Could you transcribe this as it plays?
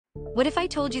What if I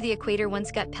told you the equator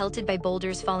once got pelted by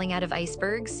boulders falling out of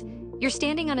icebergs? You're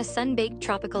standing on a sun-baked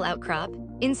tropical outcrop.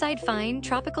 Inside fine,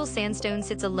 tropical sandstone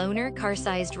sits a loner,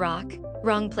 car-sized rock.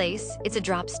 Wrong place, it's a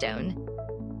dropstone.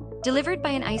 Delivered by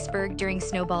an iceberg during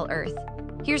snowball Earth.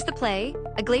 Here's the play.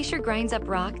 A glacier grinds up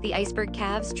rock, the iceberg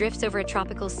calves, drifts over a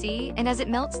tropical sea, and as it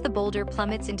melts, the boulder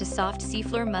plummets into soft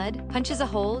seafloor mud, punches a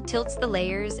hole, tilts the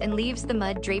layers, and leaves the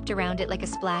mud draped around it like a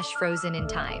splash frozen in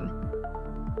time.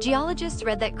 Geologists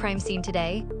read that crime scene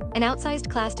today. An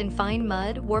outsized clast in fine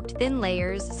mud, warped thin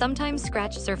layers, sometimes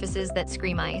scratched surfaces that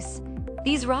scream ice.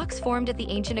 These rocks formed at the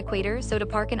ancient equator, so to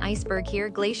park an iceberg here,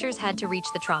 glaciers had to reach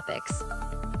the tropics.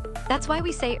 That's why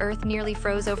we say Earth nearly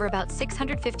froze over about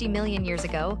 650 million years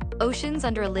ago, oceans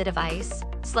under a lid of ice,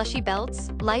 slushy belts,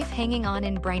 life hanging on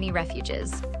in briny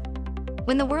refuges.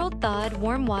 When the world thawed,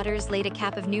 warm waters laid a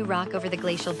cap of new rock over the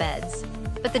glacial beds.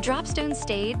 But the dropstone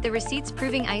stayed, the receipts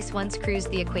proving ice once cruised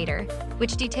the equator.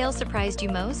 Which details surprised you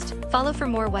most? Follow for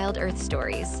more wild Earth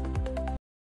stories.